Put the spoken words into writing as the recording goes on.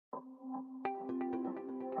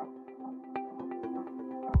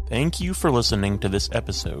Thank you for listening to this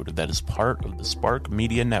episode that is part of the Spark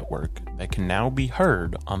Media Network that can now be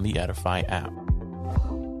heard on the Edify app.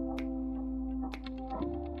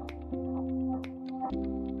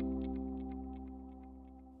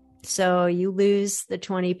 So you lose the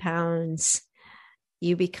 20 pounds,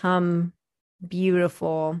 you become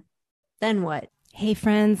beautiful. Then what? Hey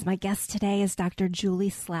friends, my guest today is Dr.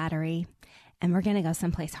 Julie Slattery, and we're going to go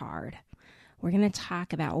someplace hard. We're going to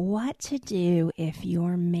talk about what to do if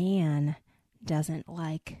your man doesn't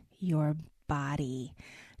like your body.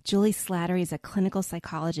 Julie Slattery is a clinical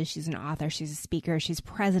psychologist. She's an author. She's a speaker. She's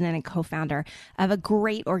president and co-founder of a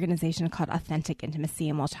great organization called Authentic Intimacy,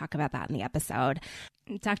 and we'll talk about that in the episode.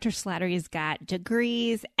 Dr. Slattery's got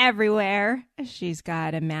degrees everywhere. She's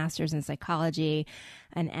got a master's in psychology,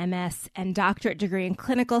 an MS and doctorate degree in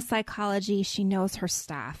clinical psychology. She knows her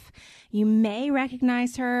stuff. You may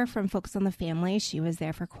recognize her from Focus on the Family. She was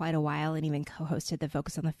there for quite a while and even co-hosted the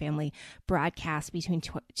Focus on the Family broadcast between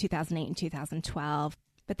 2008 and 2012.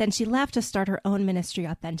 But then she left to start her own ministry,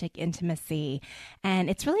 Authentic Intimacy. And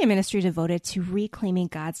it's really a ministry devoted to reclaiming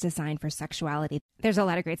God's design for sexuality. There's a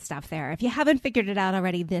lot of great stuff there. If you haven't figured it out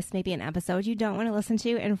already, this may be an episode you don't want to listen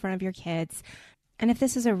to in front of your kids. And if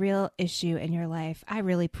this is a real issue in your life, I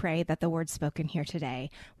really pray that the words spoken here today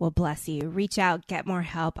will bless you. Reach out, get more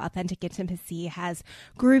help. Authentic Intimacy has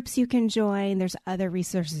groups you can join. There's other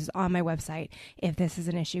resources on my website if this is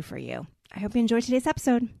an issue for you. I hope you enjoyed today's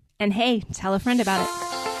episode. And hey, tell a friend about it.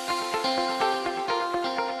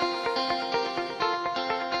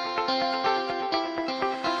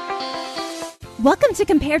 Welcome to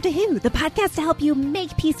Compared to Who, the podcast to help you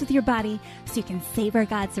make peace with your body so you can savor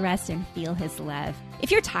God's rest and feel His love. If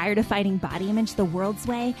you're tired of fighting body image the world's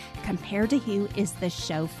way, Compared to Who is the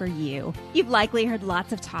show for you. You've likely heard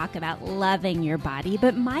lots of talk about loving your body,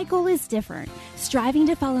 but my goal is different. Striving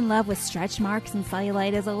to fall in love with stretch marks and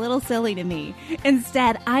cellulite is a little silly to me.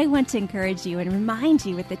 Instead, I want to encourage you and remind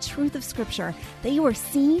you with the truth of Scripture that you are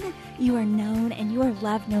seen, you are known, and you are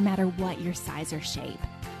loved no matter what your size or shape.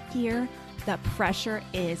 Here, the pressure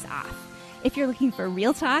is off. If you're looking for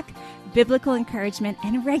real talk, biblical encouragement,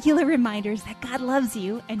 and regular reminders that God loves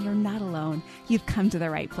you and you're not alone, you've come to the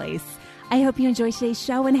right place. I hope you enjoy today's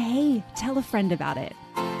show, and hey, tell a friend about it.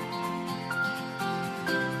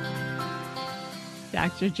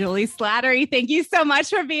 Dr. Julie Slattery, thank you so much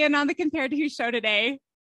for being on the Compared to Who show today.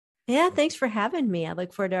 Yeah, thanks for having me. I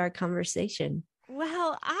look forward to our conversation.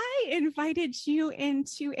 Well, I invited you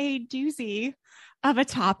into a doozy of a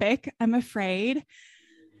topic, I'm afraid,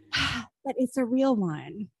 but it's a real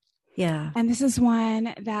one. Yeah. And this is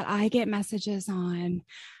one that I get messages on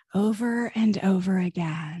over and over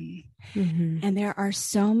again. Mm-hmm. And there are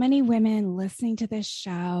so many women listening to this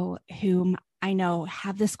show whom I know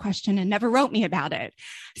have this question and never wrote me about it.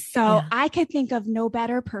 So I could think of no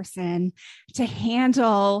better person to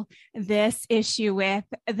handle this issue with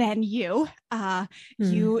than you.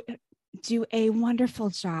 You do a wonderful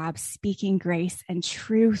job speaking grace and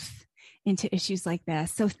truth into issues like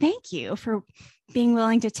this. So thank you for being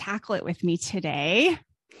willing to tackle it with me today.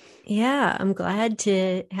 Yeah, I'm glad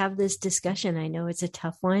to have this discussion. I know it's a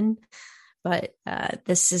tough one, but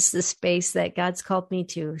this is the space that God's called me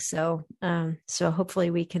to. So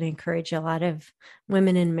hopefully we can encourage a lot of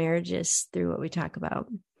women in marriages through what we talk about.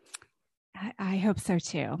 I hope so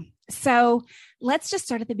too. So let's just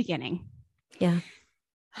start at the beginning. Yeah.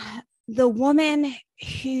 The woman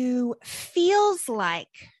who feels like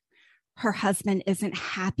her husband isn't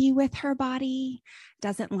happy with her body,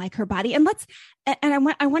 doesn't like her body. And I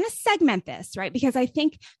want to segment this, right? Because I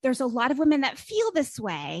think there's a lot of women that feel this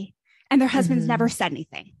way and their husbands never said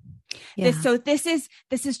anything. Yeah. This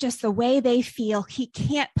is just the way they feel. He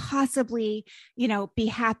can't possibly, be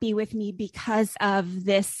happy with me because of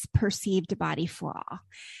this perceived body flaw.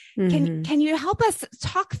 Can you help us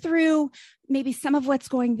talk through maybe some of what's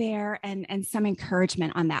going there and some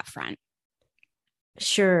encouragement on that front?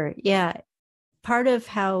 Sure. Yeah. Part of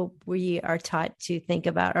how we are taught to think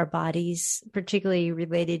about our bodies, particularly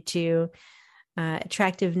related to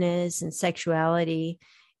attractiveness and sexuality,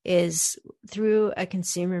 is through a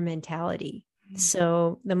consumer mentality.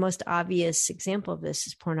 So the most obvious example of this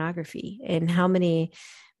is pornography, and how many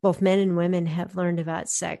both men and women have learned about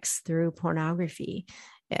sex through pornography.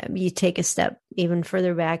 You take a step even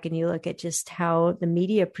further back and you look at just how the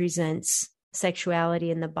media presents sexuality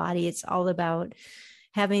and the body. It's all about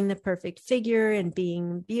having the perfect figure and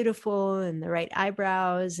being beautiful and the right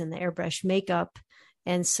eyebrows and the airbrush makeup.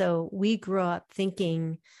 And so we grow up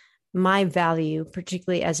thinking my value,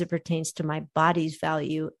 particularly as it pertains to my body's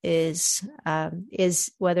value, is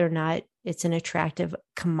whether or not it's an attractive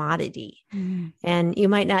commodity. Mm. And you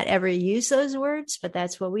might not ever use those words, but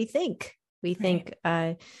that's what we think. We think,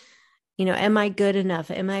 am I good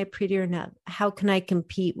enough? Am I pretty enough? How can I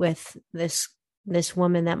compete with this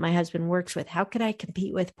woman that my husband works with? How could I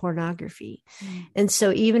compete with pornography? Mm. And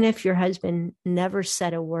so even if your husband never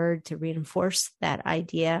said a word to reinforce that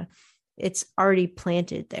idea, it's already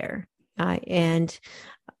planted there. And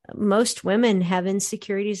most women have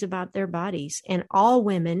insecurities about their bodies, and all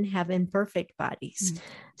women have imperfect bodies.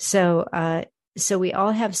 So we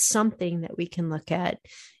all have something that we can look at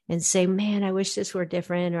and say, man, I wish this were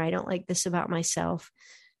different, or I don't like this about myself.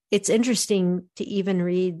 It's interesting to even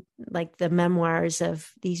read like the memoirs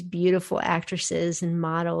of these beautiful actresses and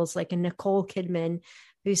models, like a Nicole Kidman,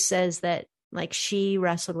 who says that like she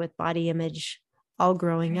wrestled with body image all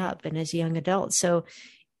growing up and as a young adult. So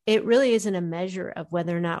it really isn't a measure of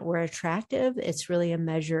whether or not we're attractive. It's really a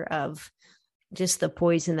measure of just the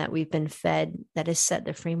poison that we've been fed that has set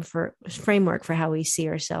the framework for how we see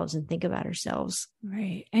ourselves and think about ourselves.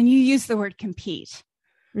 Right. And you use the word compete,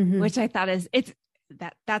 Mm-hmm. which I thought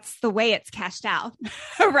that's the way it's cashed out,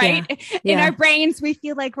 right? Yeah. In our brains, we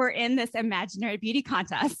feel like we're in this imaginary beauty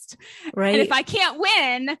contest. Right. And if I can't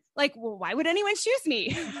win, like, well, why would anyone choose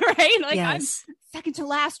me? Right. Like yes. I'm second to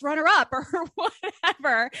last runner up or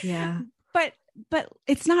whatever. Yeah. But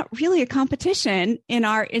it's not really a competition in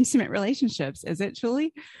our intimate relationships, is it,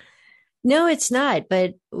 Julie? No, it's not,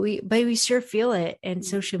 but we sure feel it. And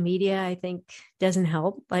social media, I think, doesn't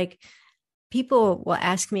help. Like, people will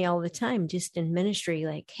ask me all the time, just in ministry,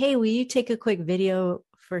 like, hey, will you take a quick video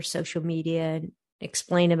for social media and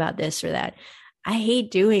explain about this or that? I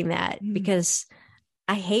hate doing that because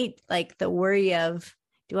I hate like the worry of,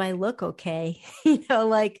 do I look okay?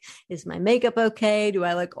 Like, is my makeup okay? Do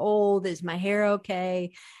I look old? Is my hair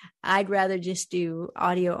okay? I'd rather just do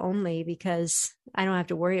audio only because I don't have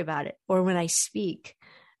to worry about it. Or when I speak,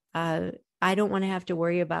 I don't want to have to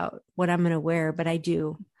worry about what I'm going to wear, but I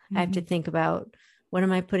do. I have to think about, what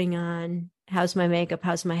am I putting on? How's my makeup?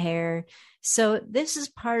 How's my hair? So this is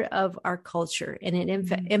part of our culture, and it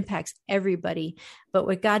impacts everybody. But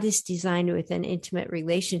what God has designed within intimate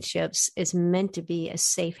relationships is meant to be a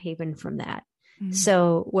safe haven from that. Mm-hmm.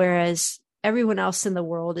 So whereas everyone else in the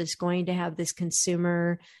world is going to have this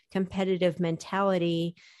consumer competitive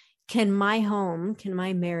mentality, can my home, can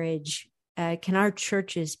my marriage, can our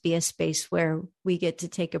churches be a space where we get to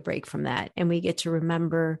take a break from that, and we get to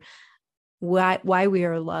remember why we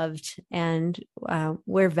are loved and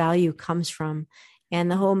where value comes from? And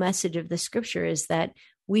the whole message of the scripture is that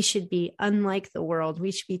we should be unlike the world.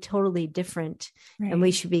 We should be totally different. Right. And we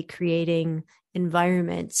should be creating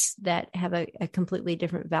environments that have a completely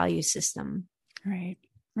different value system. Right.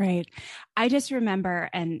 Right. I just remember,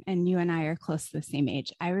 and you and I are close to the same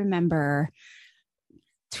age. I remember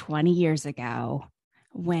 20 years ago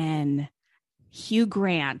when Hugh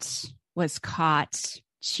Grant was caught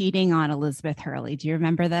cheating on Elizabeth Hurley. Do you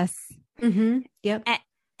remember this? Mm-hmm. Yep.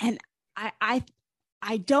 And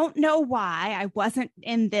I don't know why I wasn't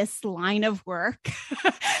in this line of work,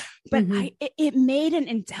 but it made an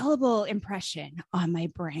indelible impression on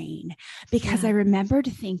my brain because I remembered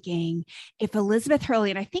thinking, if Elizabeth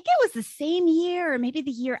Hurley, and I think it was the same year or maybe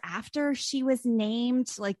the year after, she was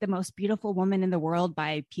named like the most beautiful woman in the world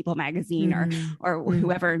by People magazine or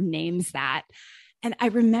whoever names that. And I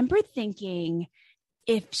remember thinking,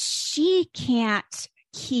 if she can't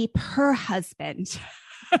keep her husband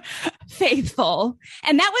faithful,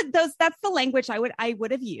 and that's the language I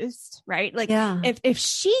would have used, right? Like, if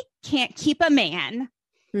she can't keep a man,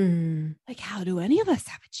 like, how do any of us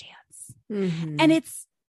have a chance? And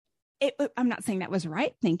I'm not saying that was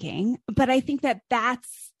right thinking, but I think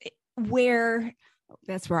that's where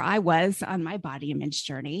I was on my body image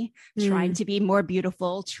journey, trying to be more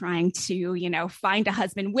beautiful, trying to, find a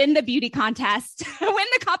husband, win the beauty contest, win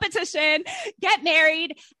the competition, get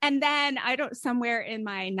married. And then somewhere in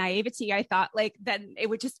my naivety, I thought like, then it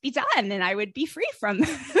would just be done and I would be free from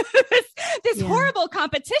this horrible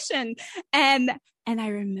competition. And I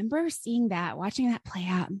remember watching that play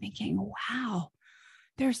out and thinking, wow,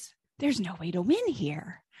 there's no way to win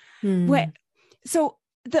here. So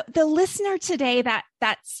the listener today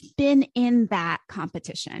that's been in that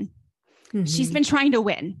competition, she's been trying to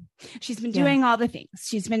win. She's been doing all the things.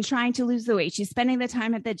 She's been trying to lose the weight. She's spending the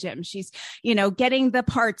time at the gym. She's, getting the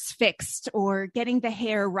parts fixed or getting the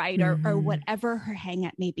hair right or whatever her hang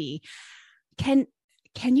up may be. Can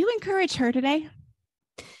you encourage her today?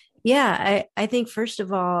 Yeah, I think first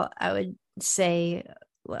of all, I would say,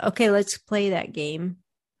 okay, let's play that game.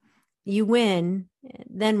 You win,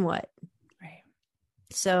 then what?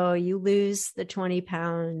 So you lose the 20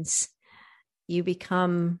 pounds, you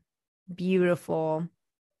become beautiful,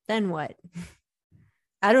 then what?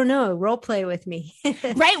 I don't know. Role play with me.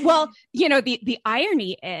 Right. Well, the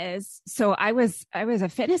irony is, so I was a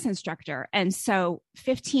fitness instructor. And so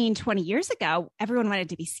 15, 20 years ago, everyone wanted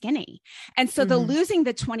to be skinny. And so the losing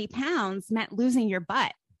the 20 pounds meant losing your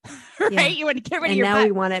butt. Right. Yeah. You want to get rid of your butt. Now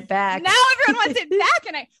we want it back. Now everyone wants it back.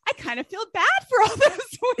 And I kind of feel bad for all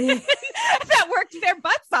those women that worked their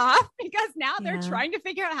butts off, because now they're trying to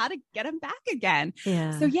figure out how to get them back again.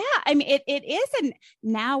 Yeah. So I mean, it is.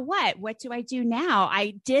 Now what do I do now?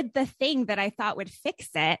 I did the thing that I thought would fix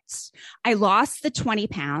it. I lost the 20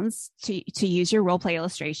 pounds to use your role play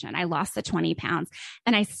illustration. I lost the 20 pounds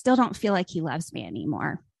and I still don't feel like he loves me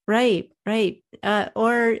anymore. Right.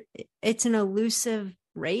 Or it's an elusive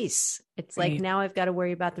race. It's like, now I've got to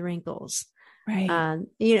worry about the wrinkles. Right.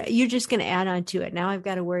 You're just going to add on to it. Now I've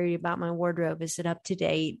got to worry about my wardrobe. Is it up to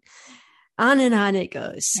date? On and on it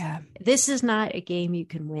goes. Yeah. This is not a game you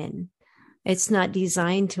can win. It's not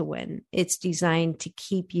designed to win. It's designed to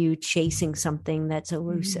keep you chasing something that's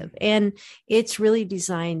elusive. And it's really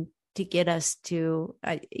designed to get us to,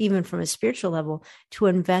 even from a spiritual level, to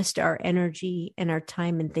invest our energy and our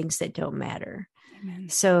time in things that don't matter. Amen.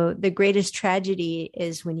 So the greatest tragedy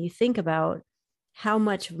is when you think about how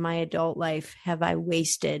much of my adult life have I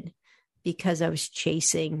wasted because I was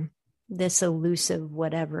chasing this elusive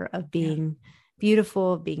whatever of being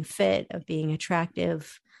beautiful, of being fit, of being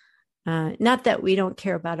attractive. Not that we don't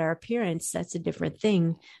care about our appearance, that's a different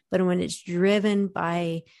thing. But when it's driven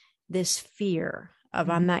by this fear of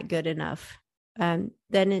I'm not good enough,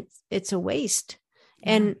 then it's a waste.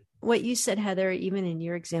 Yeah. And what you said, Heather, even in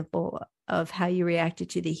your example of how you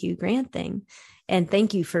reacted to the Hugh Grant thing, and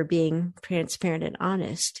thank you for being transparent and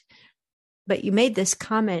honest, but you made this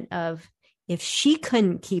comment of, if she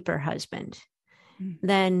couldn't keep her husband,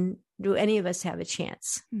 then do any of us have a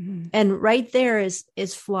chance? Mm-hmm. And right there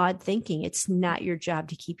is flawed thinking. It's not your job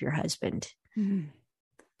to keep your husband. Mm-hmm.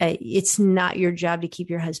 It's not your job to keep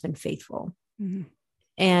your husband faithful. Mm-hmm.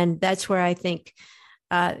 And that's where I think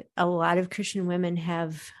a lot of Christian women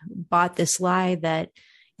have bought this lie that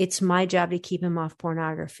it's my job to keep him off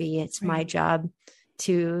pornography. It's my job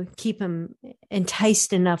to keep him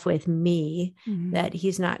enticed enough with me that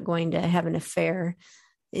he's not going to have an affair.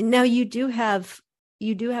 Now, you do have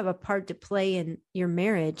a part to play in your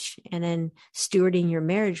marriage and in stewarding your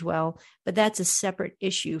marriage well, but that's a separate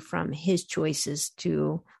issue from his choices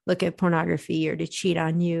to look at pornography or to cheat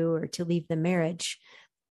on you or to leave the marriage.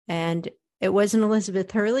 And it wasn't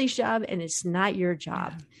Elizabeth Hurley's job, and it's not your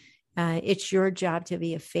job. It's your job to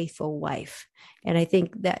be a faithful wife. And I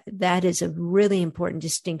think that is a really important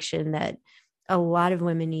distinction that a lot of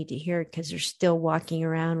women need to hear, because they're still walking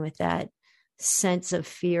around with that sense of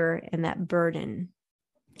fear and that burden.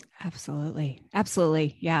 Absolutely.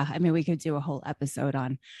 Absolutely. Yeah. I mean, we could do a whole episode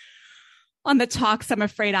on the talks I'm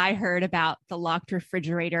afraid I heard about the locked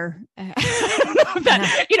refrigerator, all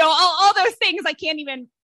those things. I can't even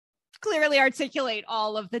clearly articulate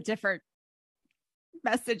all of the different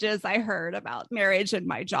messages I heard about marriage and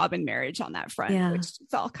my job in marriage on that front, which is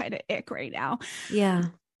all kind of ick right now. Yeah.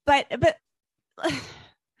 But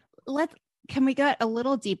can we go a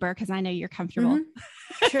little deeper? Cause I know you're comfortable.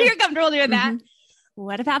 Mm-hmm. Sure. You're comfortable doing that.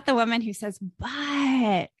 What about the woman who says,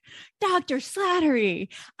 but Dr. Slattery,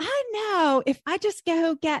 I know if I just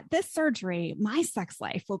go get this surgery, my sex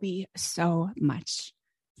life will be so much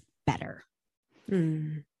better.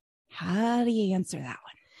 How do you answer that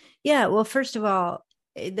one? Yeah. Well, first of all,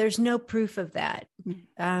 there's no proof of that.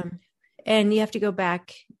 And you have to go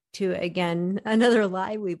back to, again, another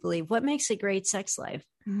lie we believe. What makes a great sex life?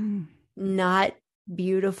 Not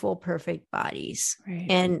beautiful, perfect bodies. Right.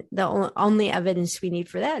 And the only evidence we need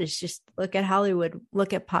for that is just look at Hollywood,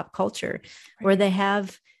 look at pop culture, where they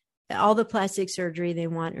have all the plastic surgery they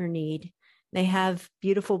want or need. They have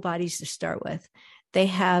beautiful bodies to start with. They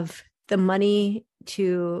have the money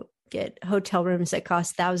to get hotel rooms that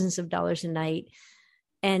cost thousands of dollars a night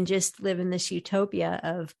and just live in this utopia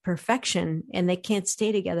of perfection. And they can't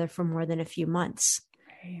stay together for more than a few months.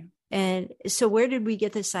 Right. And so where did we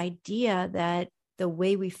get this idea that the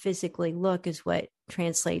way we physically look is what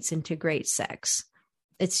translates into great sex?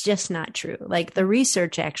 It's just not true. Like, the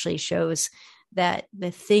research actually shows that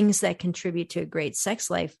the things that contribute to a great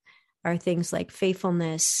sex life are things like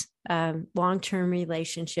faithfulness, long-term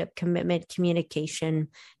relationship, commitment, communication,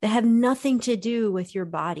 that have nothing to do with your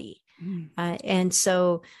body. And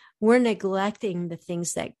so we're neglecting the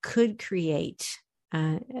things that could create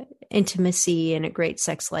intimacy and a great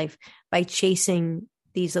sex life by chasing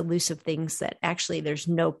these elusive things that actually there's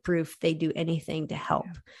no proof they do anything to help.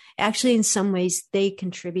 Yeah. Actually, in some ways, they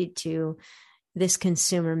contribute to this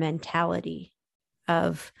consumer mentality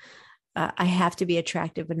of I have to be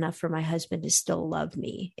attractive enough for my husband to still love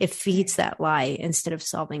me. It feeds that lie instead of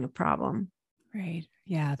solving a problem. Right.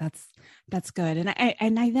 Yeah, that's good.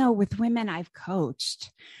 And I know with women I've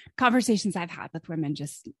coached, conversations I've had with women,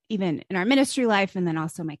 just even in our ministry life, and then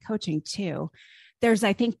also my coaching too, there's,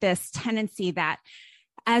 I think, this tendency that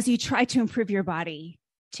as you try to improve your body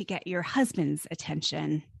to get your husband's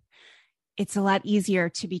attention, it's a lot easier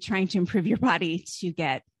to be trying to improve your body to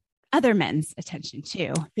get other men's attention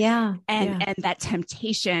too. Yeah. And that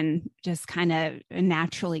temptation just kind of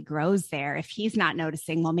naturally grows there. If he's not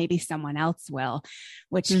noticing, well, maybe someone else will,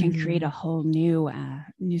 which can create a whole new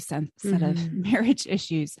set of marriage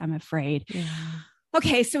issues, I'm afraid. Yeah.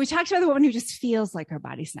 Okay. So we talked about the woman who just feels like her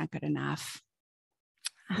body's not good enough.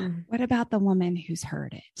 What about the woman who's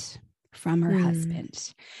heard it from her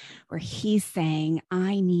husband, where he's saying,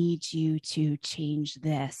 I need you to change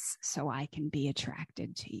this so I can be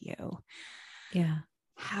attracted to you? Yeah.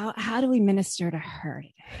 How do we minister to her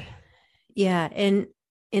today? Yeah. And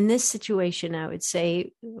in this situation, I would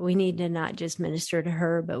say we need to not just minister to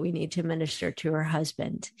her, but we need to minister to her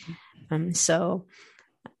husband. So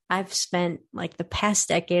I've spent like the past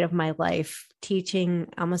decade of my life teaching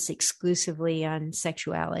almost exclusively on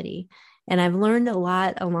sexuality. And I've learned a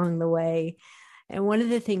lot along the way. And one of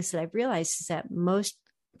the things that I've realized is that most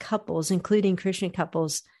couples, including Christian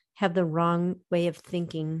couples, have the wrong way of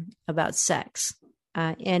thinking about sex.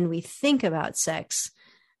 And we think about sex,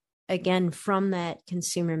 again, from that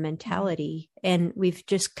consumer mentality. And we've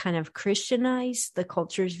just kind of Christianized the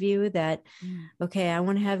culture's view that, okay, I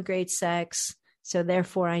want to have great sex, so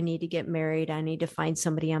therefore I need to get married. I need to find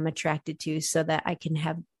somebody I'm attracted to so that I can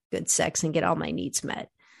have good sex and get all my needs met.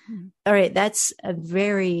 All right, that's a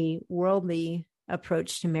very worldly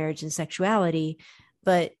approach to marriage and sexuality.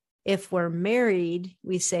 But if we're married,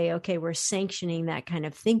 we say, okay, we're sanctioning that kind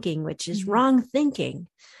of thinking, which is wrong thinking.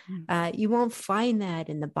 You won't find that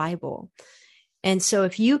in the Bible. And so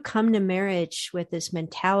if you come to marriage with this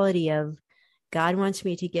mentality of God wants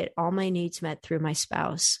me to get all my needs met through my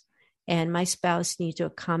spouse, and my spouse needs to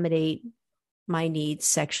accommodate my needs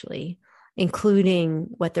sexually, including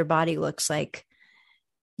what their body looks like,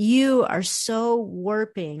 you are so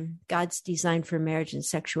warping God's design for marriage and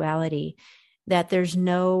sexuality that there's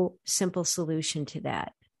no simple solution to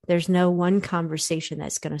that. There's no one conversation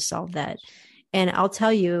that's going to solve that. And I'll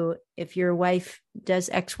tell you, if your wife does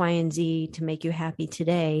X, Y, and Z to make you happy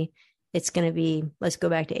today, it's going to be, let's go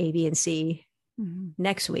back to A, B, and C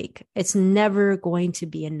next week. It's never going to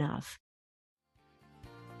be enough.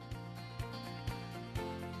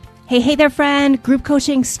 Hey there, friend. Group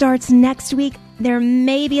coaching starts next week. There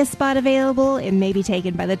may be a spot available. It may be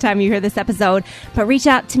taken by the time you hear this episode, but reach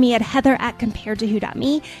out to me at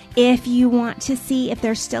heather@comparedtowho.me if you want to see if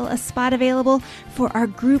there's still a spot available for our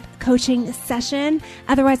group coaching session.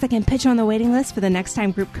 Otherwise, I can put you on the waiting list for the next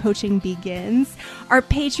time group coaching begins. Our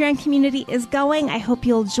Patreon community is going. I hope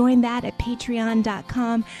you'll join that at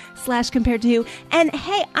patreon.com/comparedtowho. And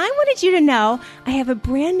hey, I wanted you to know I have a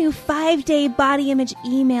brand new 5-day body image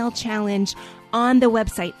email challenge on the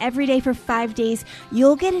website. Every day for 5 days,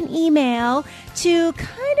 you'll get an email to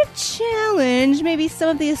kind of challenge maybe some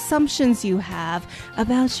of the assumptions you have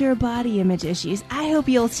about your body image issues. I hope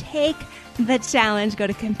you'll take the challenge. Go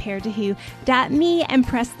to comparedtowho.me and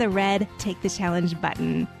press the red Take the Challenge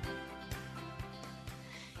button.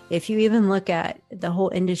 If you even look at the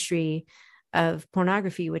whole industry of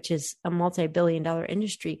pornography, which is a multi-billion-dollar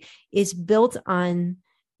industry, is built on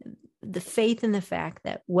the faith in the fact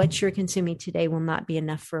that what you're consuming today will not be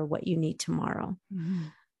enough for what you need tomorrow.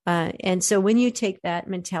 And so when you take that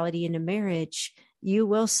mentality into marriage, you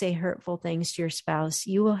will say hurtful things to your spouse.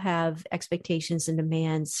 You will have expectations and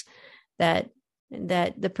demands that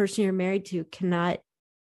the person you're married to cannot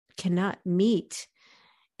meet.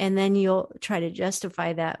 And then you'll try to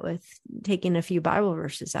justify that with taking a few Bible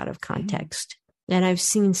verses out of context. And I've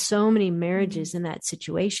seen so many marriages in that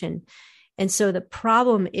situation. And so the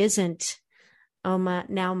problem isn't,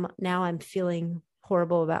 now I'm feeling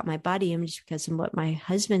horrible about my body image because of what my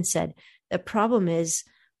husband said. The problem is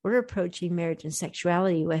we're approaching marriage and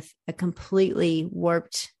sexuality with a completely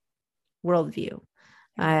warped worldview.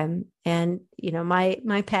 And, you know,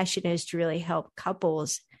 my passion is to really help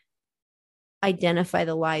couples identify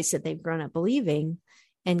the lies that they've grown up believing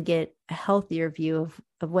and get a healthier view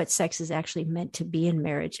of what sex is actually meant to be in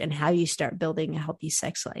marriage and how you start building a healthy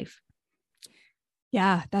sex life.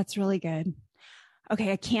 Yeah, that's really good.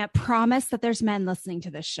 Okay, I can't promise that there's men listening to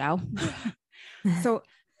this show. So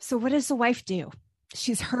what does the wife do?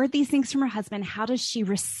 She's heard these things from her husband. How does she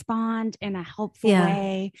respond in a helpful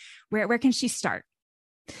way? Where can she start?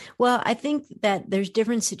 Well, I think that there's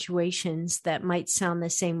different situations that might sound the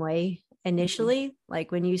same way initially. Mm-hmm.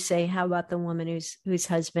 Like when you say, how about the woman whose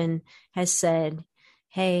husband has said,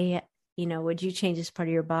 hey, would you change this part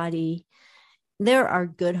of your body? There are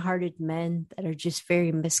good-hearted men that are just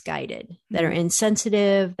very misguided, that are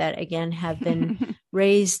insensitive, that again have been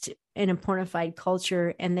raised in a pornified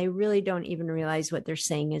culture, and they really don't even realize what they're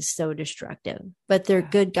saying is so destructive. But they're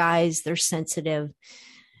good guys, they're sensitive.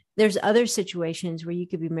 There's other situations where you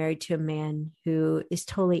could be married to a man who is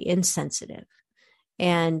totally insensitive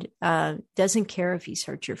and doesn't care if he's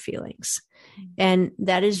hurt your feelings. And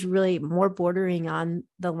that is really more bordering on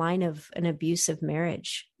the line of an abusive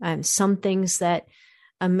marriage. Some things that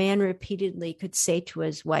a man repeatedly could say to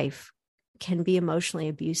his wife can be emotionally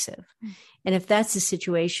abusive. And if that's the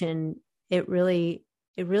situation, it really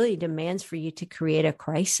demands for you to create a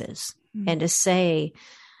crisis and to say,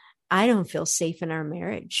 I don't feel safe in our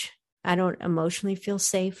marriage. I don't emotionally feel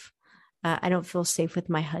safe. I don't feel safe with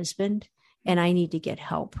my husband, and I need to get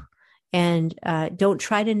help. And don't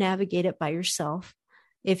try to navigate it by yourself.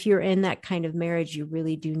 If you're in that kind of marriage, you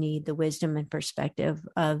really do need the wisdom and perspective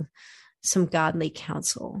of some godly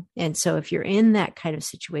counsel. And so if you're in that kind of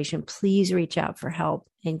situation, please reach out for help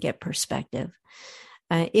and get perspective.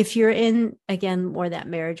 If you're in, again, more that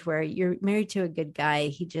marriage where you're married to a good guy,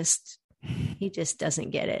 he just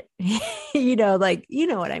doesn't get it. You know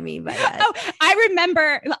what I mean by that. Oh, I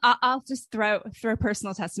remember, I'll just throw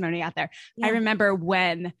personal testimony out there. Yeah. I remember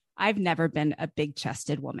when I've never been a big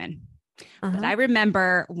chested woman. But I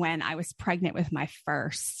remember when I was pregnant with my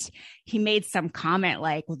first, he made some comment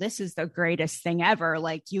like, well, this is the greatest thing ever.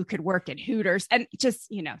 Like you could work at Hooters and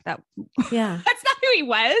just, that, that's not who he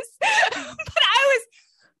was.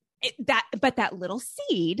 But that little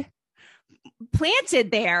seed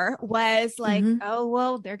planted there was like, oh,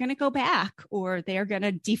 well, they're going to go back or they're going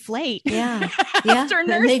to deflate after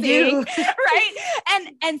nursing, they do. Right.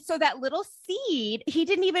 And so that little seed, he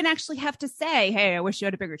didn't even actually have to say, hey, I wish you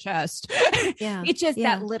had a bigger chest. It's just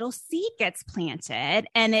that little seed gets planted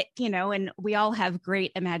and it, and we all have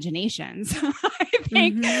great imaginations, I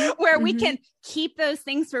think, where we can keep those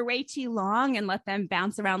things for way too long and let them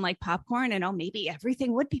bounce around like popcorn. And maybe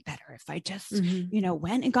everything would be better if I just,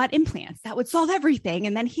 went and got implants. That would solve everything.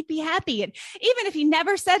 And then he'd be happy. And even if he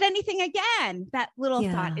never said anything again, that little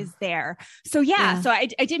thought is there. So, so I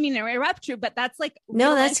didn't mean to interrupt you, but that's like,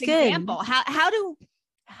 no, that's good. Example. How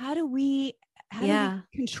do we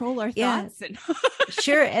control our thoughts? And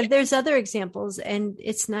Sure. And there's other examples, and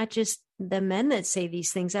it's not just the men that say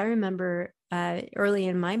these things. I remember early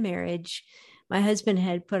in my marriage, my husband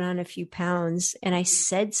had put on a few pounds and I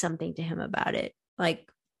said something to him about it, like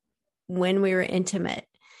when we were intimate,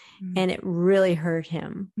 and it really hurt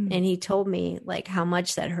him. And he told me like how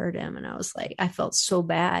much that hurt him. And I was like, I felt so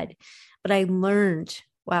bad, but I learned,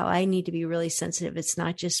 wow, I need to be really sensitive. It's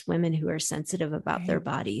not just women who are sensitive about their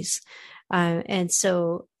bodies. And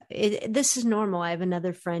so this is normal. I have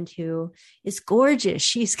another friend who is gorgeous.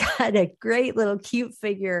 She's got a great little cute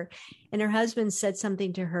figure. And her husband said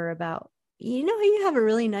something to her about, you have a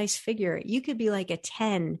really nice figure. You could be like a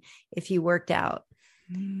 10 if you worked out.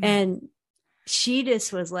 And she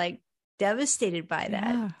just was like devastated by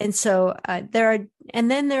that. Yeah. And so there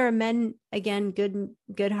are men, again,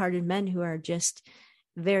 good-hearted men who are just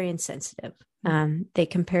very insensitive. They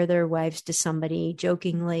compare their wives to somebody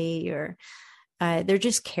jokingly, or they're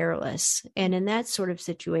just careless. And in that sort of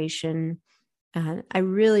situation, I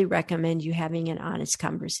really recommend you having an honest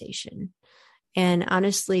conversation. And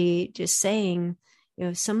honestly, just saying,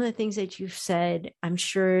 some of the things that you've said, I'm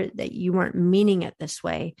sure that you weren't meaning it this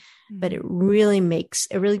way, but it really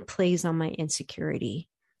plays on my insecurity.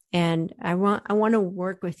 And I want to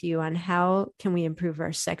work with you on how can we improve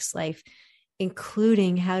our sex life,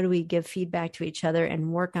 including how do we give feedback to each other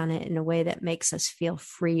and work on it in a way that makes us feel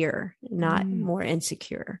freer, not more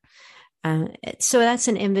insecure. So that's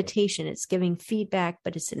an invitation. It's giving feedback,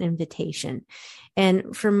 but it's an invitation.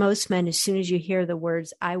 And for most men, as soon as you hear the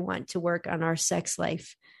words, I want to work on our sex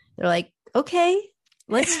life, they're like, okay,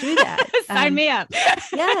 let's do that. Sign me up.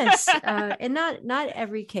 Yes. And not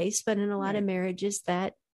every case, but in a lot of marriages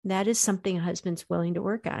that is something a husband's willing to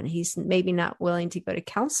work on. He's maybe not willing to go to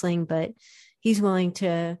counseling, but he's willing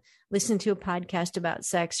to listen to a podcast about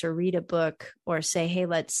sex or read a book or say, hey,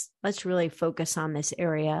 let's really focus on this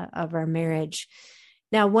area of our marriage.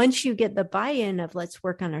 Now, once you get the buy-in of let's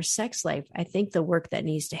work on our sex life, I think the work that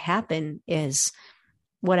needs to happen is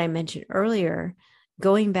what I mentioned earlier,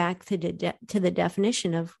 going back to the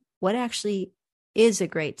definition of what actually is a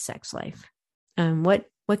great sex life.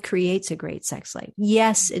 What creates a great sex life?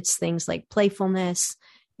 Yes, it's things like playfulness.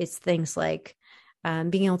 It's things like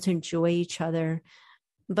being able to enjoy each other.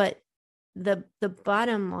 But the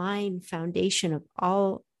bottom line foundation of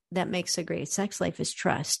all that makes a great sex life is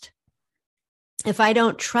trust. If I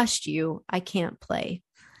don't trust you, I can't play.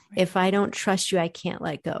 Right. If I don't trust you, I can't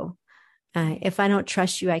let go. If I don't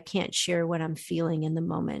trust you, I can't share what I'm feeling in the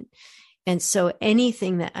moment. And so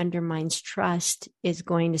anything that undermines trust is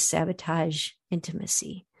going to sabotage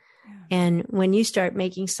intimacy. Yeah. And when you start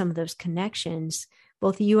making some of those connections,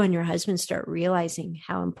 both you and your husband start realizing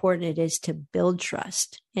how important it is to build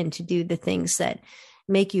trust and to do the things that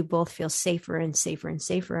make you both feel safer and safer and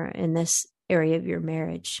safer in this area of your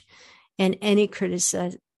marriage. And any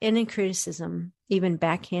criticism, even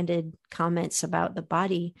backhanded comments about the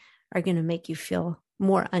body, are going to make you feel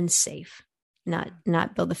more unsafe,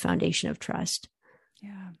 not build the foundation of trust.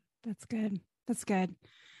 Yeah, that's good. That's good.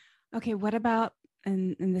 Okay, what about,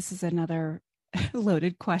 and this is another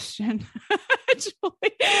loaded question,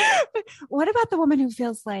 Julie, but what about the woman who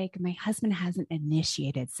feels like my husband hasn't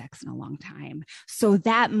initiated sex in a long time, so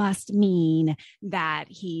that must mean that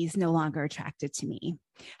he's no longer attracted to me?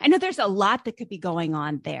 I know there's a lot that could be going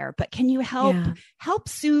on there, but can you help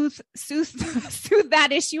soothe that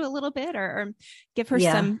issue a little bit, or give her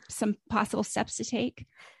some possible steps to take?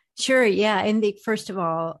 Sure. Yeah. I think first of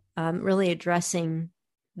all, really addressing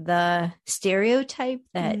the stereotype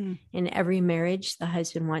that in every marriage, the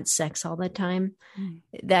husband wants sex all the time.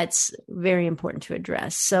 That's very important to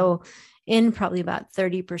address. So in probably about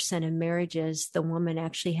 30% of marriages, the woman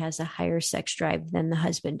actually has a higher sex drive than the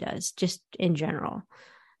husband does, just in general.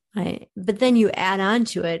 But then you add on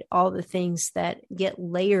to it all the things that get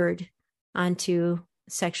layered onto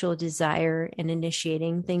sexual desire and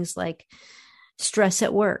initiating, things like stress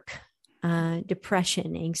at work,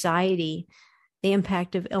 depression, anxiety, the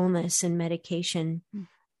impact of illness and medication,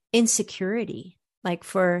 insecurity. Like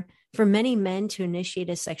for many men to initiate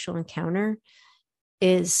a sexual encounter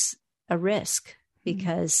is a risk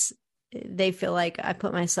because they feel like, I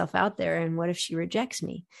put myself out there and what if she rejects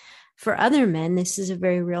me? For other men, this is a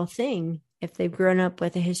very real thing. If they've grown up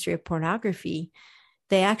with a history of pornography,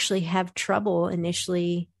 they actually have trouble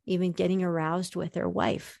initially even getting aroused with their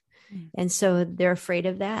wife. And so they're afraid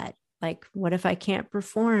of that. Like, what if I can't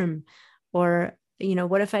perform? Or,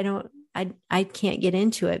 what if I can't get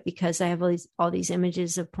into it because I have all these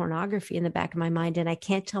images of pornography in the back of my mind and I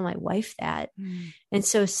can't tell my wife that. And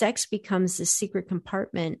so sex becomes this secret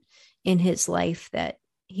compartment in his life that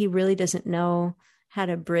he really doesn't know how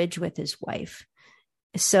to bridge with his wife.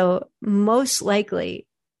 So most likely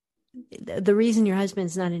the reason your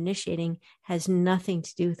husband's not initiating has nothing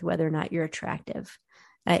to do with whether or not you're attractive.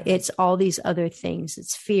 It's all these other things.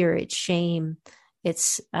 It's fear, it's shame,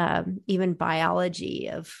 it's even biology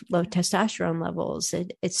of low testosterone levels.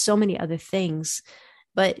 It's so many other things.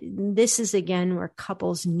 But this is, again, where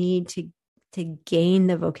couples need to gain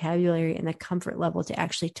the vocabulary and the comfort level to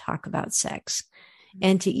actually talk about sex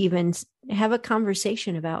and to even have a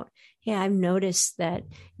conversation about, hey, I've noticed that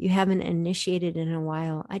you haven't initiated in a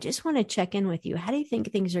while. I just want to check in with you. How do you think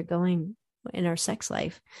things are going in our sex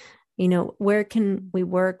life? Where can we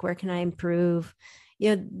work? Where can I improve?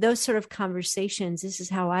 Those sort of conversations. This is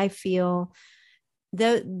how I feel.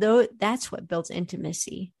 That's what builds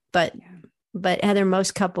intimacy. But Heather,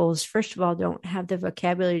 most couples, first of all, don't have the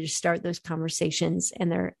vocabulary to start those conversations. And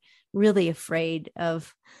they're really afraid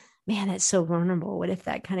of, man, that's so vulnerable. What if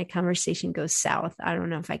that kind of conversation goes south? I don't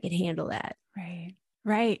know if I could handle that. Right.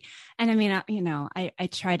 Right. And I mean, I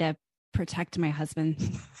try to protect my husband,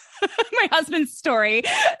 my husband's story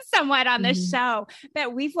somewhat on this show,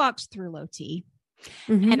 but we've walked through low T.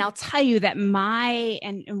 And I'll tell you that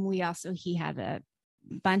he had a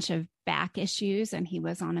bunch of back issues and he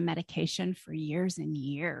was on a medication for years and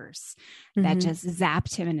years that just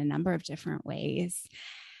zapped him in a number of different ways.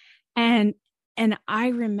 And I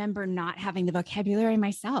remember not having the vocabulary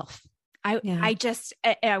myself. I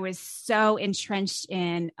was so entrenched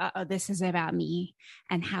in, this is about me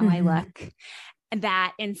and how I look, and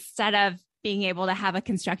that instead of being able to have a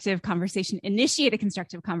constructive conversation, initiate a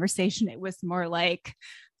constructive conversation, it was more like,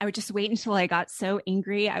 I would just wait until I got so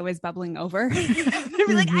angry I was bubbling over. I'd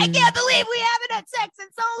be like, I can't believe we haven't had sex in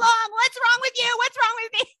so long. What's wrong with you? What's wrong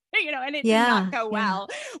with me? And it did not go well.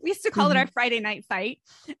 We used to call it our Friday night fight.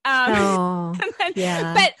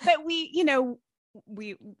 But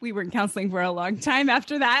we were in counseling for a long time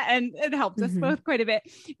after that, and it helped us both quite a bit.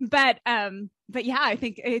 But yeah, I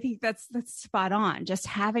think that's spot on. Just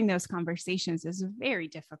having those conversations is very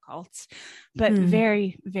difficult, but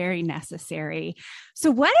very, very necessary.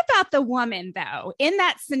 So what about the woman though, in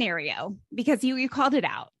that scenario, because you called it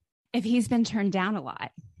out, if he's been turned down a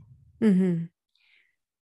lot, it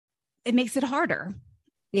makes it harder.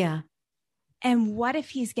 Yeah. And what if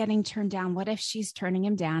he's getting turned down? What if she's turning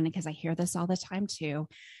him down? Because I hear this all the time too.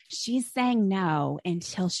 She's saying no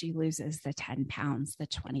until she loses the 10 pounds, the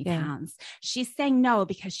 20 pounds. She's saying no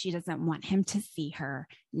because she doesn't want him to see her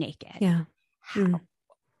naked. Yeah. How?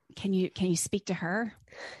 Can you speak to her?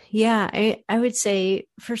 Yeah, I would say,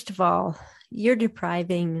 first of all, you're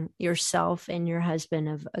depriving yourself and your husband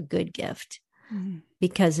of a good gift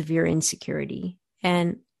because of your insecurity.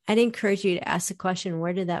 And I'd encourage you to ask the question,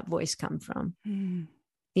 where did that voice come from?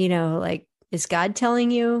 You know, like, is God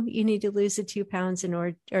telling you you need to lose the 2 pounds in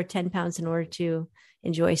order, or 10 pounds in order to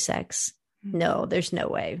enjoy sex? No, there's no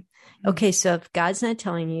way. Okay, so if God's not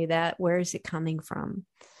telling you that, where is it coming from?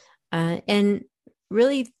 And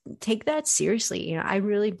really take that seriously. You know, I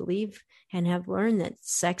really believe and have learned that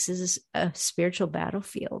sex is a spiritual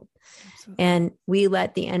battlefield. Absolutely. And we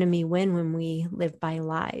let the enemy win when we live by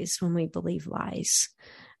lies, when we believe lies.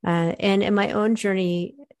 And in my own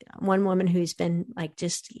journey, one woman who's been like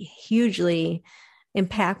just hugely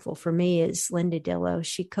impactful for me is Linda Dillow.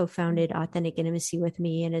 She co-founded Authentic Intimacy with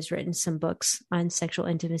me and has written some books on sexual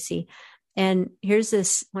intimacy. And here's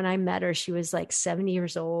this, when I met her, she was like 70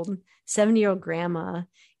 years old, 70-year-old grandma,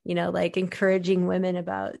 you know, like encouraging women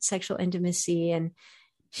about sexual intimacy. And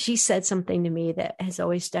she said something to me that has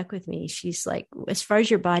always stuck with me. She's like, as far as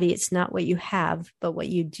your body, it's not what you have, but what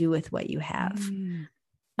you do with what you have.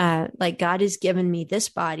 Like, God has given me this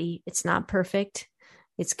body. It's not perfect.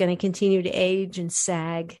 It's going to continue to age and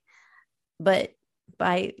sag, but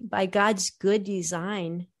by God's good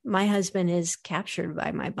design, my husband is captured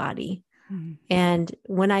by my body. And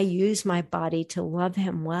when I use my body to love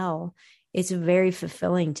him well, it's very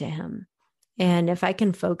fulfilling to him. And if I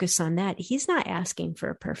can focus on that, he's not asking for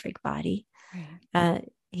a perfect body.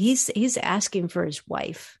 He's asking for his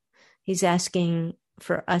wife. He's asking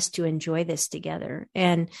for us to enjoy this together.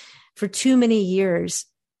 And for too many years,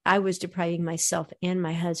 I was depriving myself and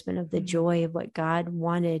my husband of the joy of what God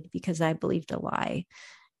wanted because I believed a lie.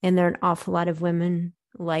 And there are an awful lot of women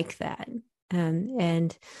like that.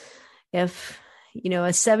 And if, you know, a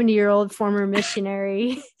 70-year-old former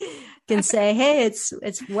missionary can say, hey, it's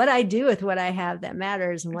what I do with what I have that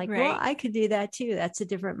matters. I'm like, well, I could do that too. That's a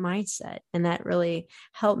different mindset. And that really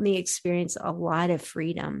helped me experience a lot of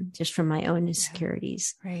freedom just from my own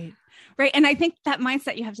insecurities. Right. And I think that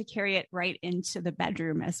mindset, you have to carry it right into the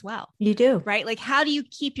bedroom as well. You do. Right. Like, how do you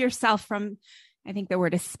keep yourself from, I think the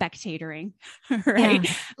word is spectatoring, right?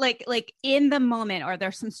 Yeah. Like in the moment, or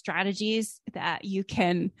there's some strategies that you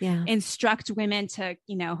can instruct women to,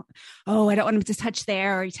 you know, oh, I don't want him to touch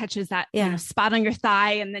there, or he touches that you know, spot on your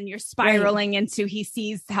thigh, and then you're spiraling into, he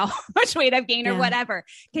sees how much weight I've gained or whatever.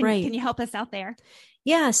 Can you help us out there?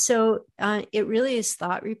 Yeah. So it really is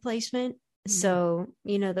thought replacement. So,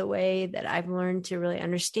 you know, the way that I've learned to really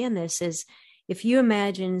understand this is, if you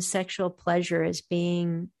imagine sexual pleasure as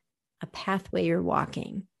being a pathway you're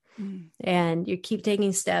walking, and you keep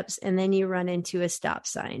taking steps, and then you run into a stop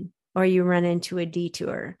sign, or you run into a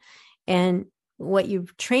detour. And what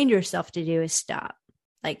you've trained yourself to do is stop.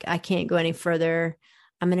 Like, I can't go any further.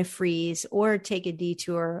 I'm going to freeze, or take a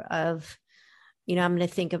detour of, you know, I'm going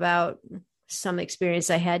to think about some experience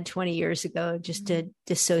I had 20 years ago, just to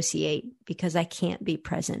dissociate because I can't be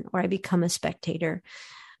present, or I become a spectator.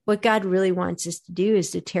 What God really wants us to do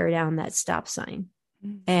is to tear down that stop sign.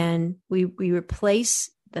 And we replace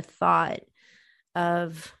the thought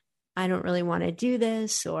of, I don't really want to do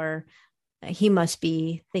this, or he must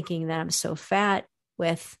be thinking that I'm so fat,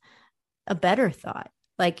 with a better thought.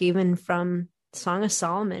 Like, even from Song of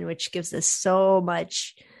Solomon, which gives us so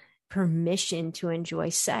much permission to enjoy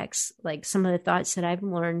sex. Like, some of the thoughts that I've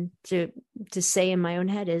learned to say in my own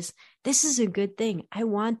head is, this is a good thing. I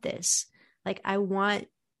want this. Like, I want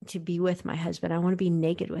to be with my husband. I want to be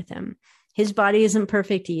naked with him. His body isn't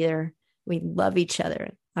perfect either. We love each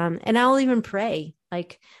other. And I'll even pray,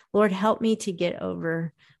 like, Lord, help me to get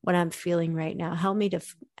over what I'm feeling right now. Help me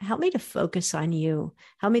to focus on you.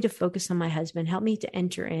 Help me to focus on my husband. Help me to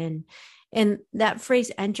enter in. And that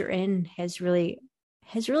phrase, enter in, has really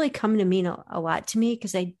come to mean a lot to me,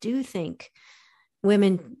 because I do think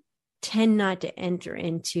women tend not to enter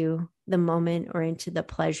into the moment or into the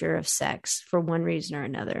pleasure of sex for one reason or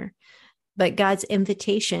another. But God's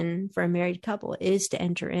invitation for a married couple is to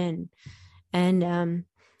enter in. And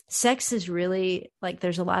sex is really, like,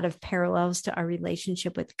 there's a lot of parallels to our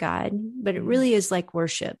relationship with God, but it really is like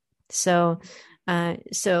worship. So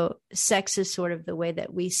sex is sort of the way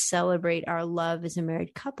that we celebrate our love as a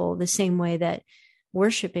married couple, the same way that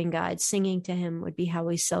worshiping God, singing to him, would be how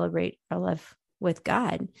we celebrate our love with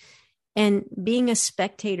God. And being a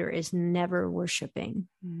spectator is never worshiping.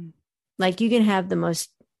 Like, you can have the most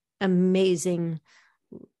amazing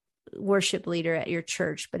worship leader at your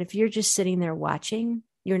church, but if you're just sitting there watching,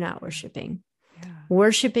 you're not worshiping. Yeah.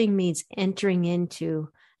 Worshiping means entering into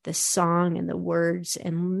the song and the words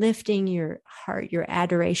and lifting your heart, your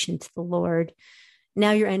adoration to the Lord.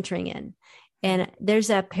 Now you're entering in. And there's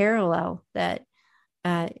that parallel that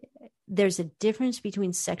there's a difference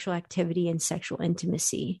between sexual activity and sexual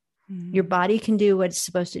intimacy. Mm-hmm. Your body can do what it's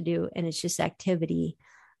supposed to do, and it's just activity.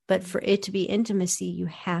 But for it to be intimacy, you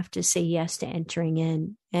have to say yes to entering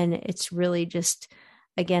in. And it's really just,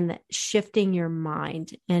 again, shifting your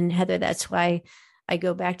mind. And Heather, that's why I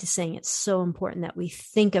go back to saying it's so important that we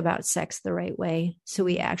think about sex the right way, so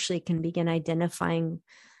we actually can begin identifying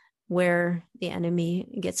where the enemy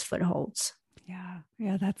gets footholds.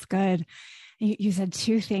 Yeah, that's good. You said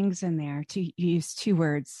two things in there. You used two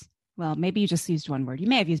words. Well, maybe you just used one word. You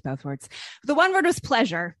may have used both words. The one word was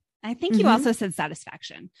pleasure. I think you also said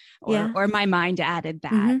satisfaction, or my mind added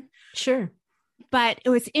that. Mm-hmm. Sure. But it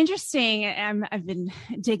was interesting. I've been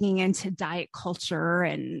digging into diet culture,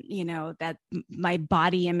 and, that my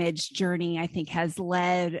body image journey, I think, has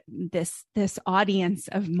led this audience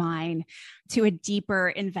of mine to a deeper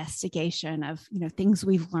investigation of, things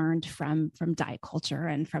we've learned from diet culture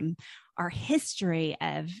and from our history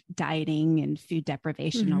of dieting and food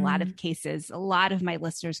deprivation. Mm-hmm. A lot of cases, a lot of my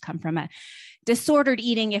listeners come from a disordered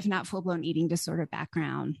eating, if not full-blown eating disorder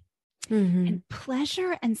background. Mm-hmm. And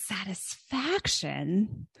pleasure and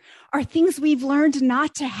satisfaction are things we've learned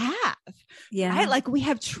not to have. Yeah. Right? Like, we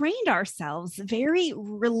have trained ourselves very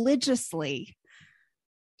religiously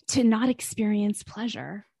to not experience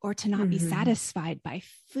pleasure or to not be satisfied by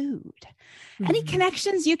food. Any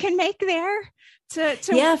connections you can make there?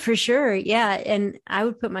 Yeah, for sure. Yeah. And I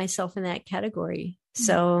would put myself in that category.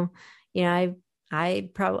 So, I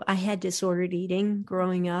had disordered eating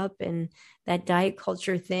growing up, and that diet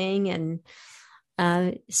culture thing,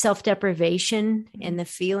 and self-deprivation, and the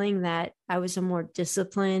feeling that I was a more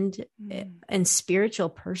disciplined and spiritual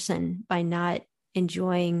person by not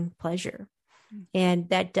enjoying pleasure. And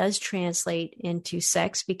that does translate into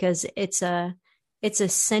sex, because it's a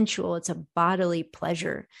sensual, it's a bodily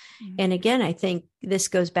pleasure. And again, I think this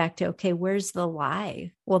goes back to, okay, where's the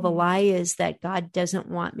lie? Well, the lie is that God doesn't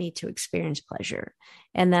want me to experience pleasure,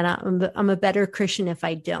 and that I'm a better Christian if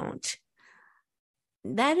I don't.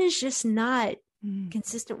 That is just not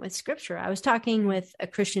consistent with scripture. I was talking with a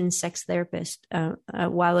Christian sex therapist a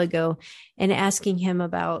while ago, and asking him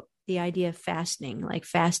about the idea of fasting, like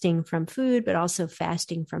fasting from food, but also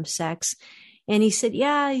fasting from sex. And he said,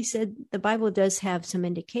 the Bible does have some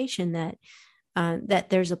indication that that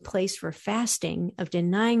there's a place for fasting, of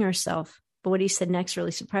denying ourselves. But what he said next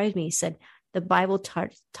really surprised me. He said, the Bible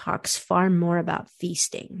talks far more about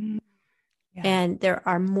feasting. Yeah. And there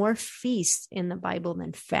are more feasts in the Bible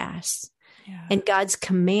than fasts. Yeah. And God's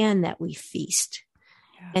command that we feast.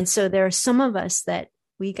 Yeah. And so there are some of us that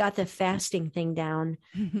we got the fasting thing down,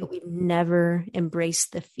 but we've never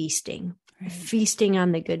embraced the feasting. Right. Feasting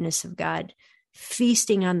on the goodness of God,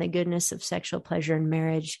 feasting on the goodness of sexual pleasure in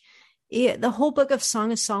marriage. The whole book of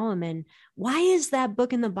Song of Solomon, why is that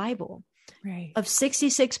book in the Bible? Right. Of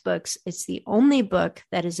 66 books, it's the only book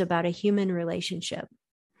that is about a human relationship.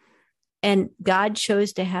 And God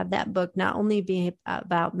chose to have that book not only be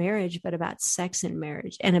about marriage, but about sex in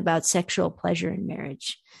marriage and about sexual pleasure in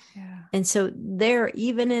marriage. Yeah. And so there,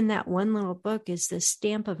 even in that one little book, is the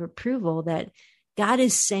stamp of approval that God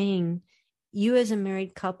is saying, you as a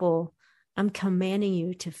married couple, I'm commanding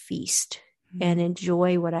you to feast and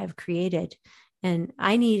enjoy what I've created. And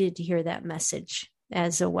I needed to hear that message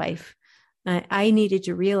as a wife. I needed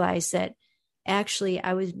to realize that actually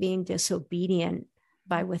I was being disobedient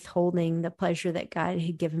by withholding the pleasure that God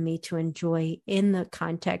had given me to enjoy in the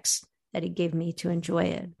context that he gave me to enjoy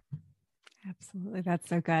it. Absolutely. That's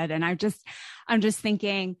so good. And I'm just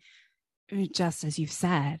thinking, just as you've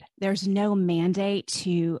said, there's no mandate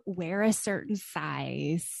to wear a certain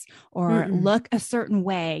size or look a certain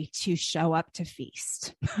way to show up to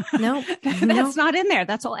feast. No, that's not in there.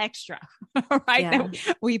 That's all extra, right? Yeah.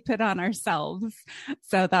 That we put on ourselves.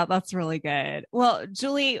 So that's really good. Well,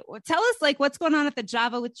 Julie, tell us what's going on at the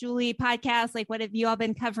Java with Julie podcast. What have you all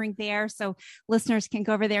been covering there? So listeners can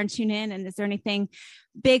go over there and tune in. And is there anything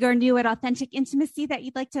big or new at Authentic Intimacy that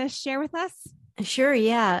you'd like to share with us? Sure.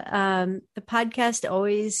 Yeah. The podcast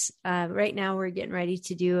always, right now we're getting ready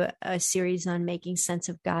to do a series on making sense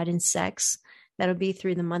of God and sex. That'll be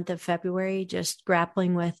through the month of February, just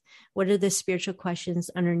grappling with what are the spiritual questions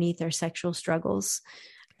underneath our sexual struggles.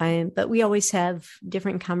 But we always have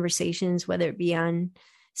different conversations, whether it be on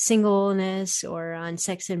singleness or on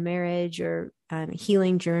sex and marriage or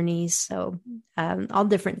healing journeys. So all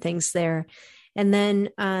different things there. And then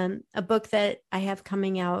a book that I have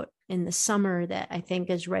coming out in the summer that I think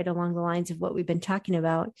is right along the lines of what we've been talking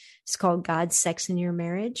about. It's called God, Sex, and Your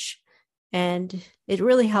Marriage. And it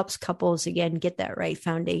really helps couples, again, get that right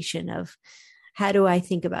foundation of how do I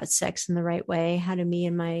think about sex in the right way? How do me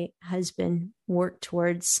and my husband work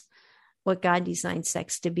towards what God designed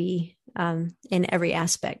sex to be in every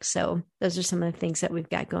aspect? So those are some of the things that we've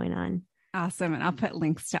got going on. Awesome. And I'll put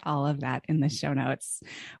links to all of that in the show notes.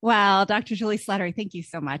 Well, Dr. Julie Slattery, thank you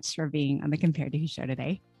so much for being on the Compared to Who show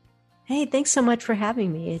today. Hey, thanks so much for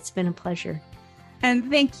having me. It's been a pleasure. And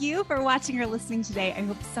thank you for watching or listening today. I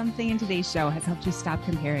hope something in today's show has helped you stop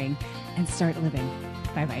comparing and start living.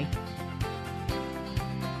 Bye-bye.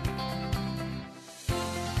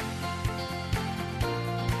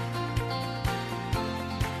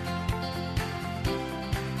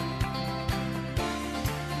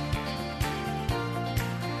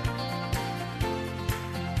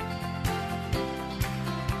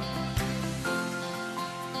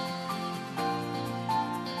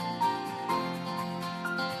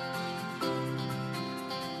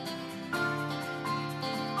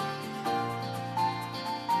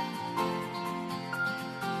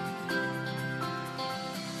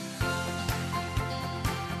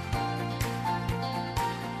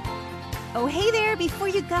 Oh, hey there, before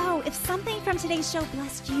you go, if something from today's show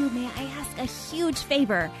blessed you, may I ask a huge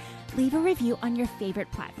favor? Leave a review on your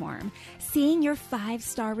favorite platform. Seeing your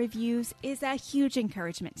 5-star reviews is a huge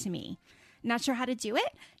encouragement to me. Not sure how to do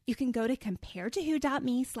it? You can go to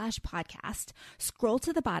comparedtowho.me/podcast, scroll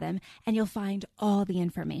to the bottom, and you'll find all the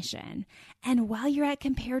information. And while you're at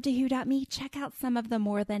comparedtowho.me, check out some of the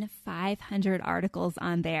more than 500 articles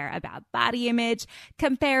on there about body image,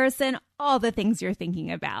 comparison, all the things you're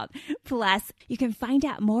thinking about. Plus, you can find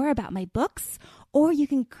out more about my books, or you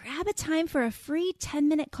can grab a time for a free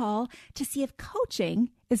 10-minute call to see if coaching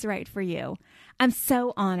is right for you. I'm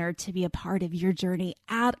so honored to be a part of your journey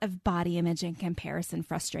out of body image and comparison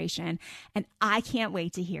frustration, and I can't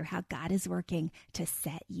wait to hear how God is working to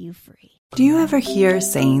set you free. Do you ever hear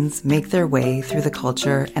sayings make their way through the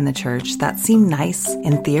culture and the church that seem nice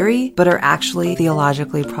in theory, but are actually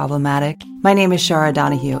theologically problematic? My name is Shara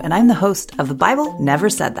Donahue, and I'm the host of The Bible Never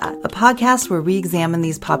Said That, a podcast where we examine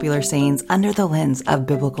these popular sayings under the lens of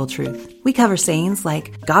biblical truth. We cover sayings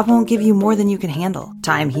like, God won't give you more than you can handle,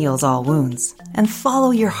 time heals all wounds, and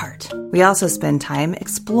follow your heart. We also spend time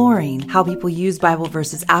exploring how people use Bible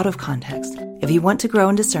verses out of context. If you want to grow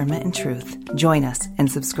in discernment and truth, join us and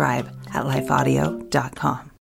subscribe at lifeaudio.com.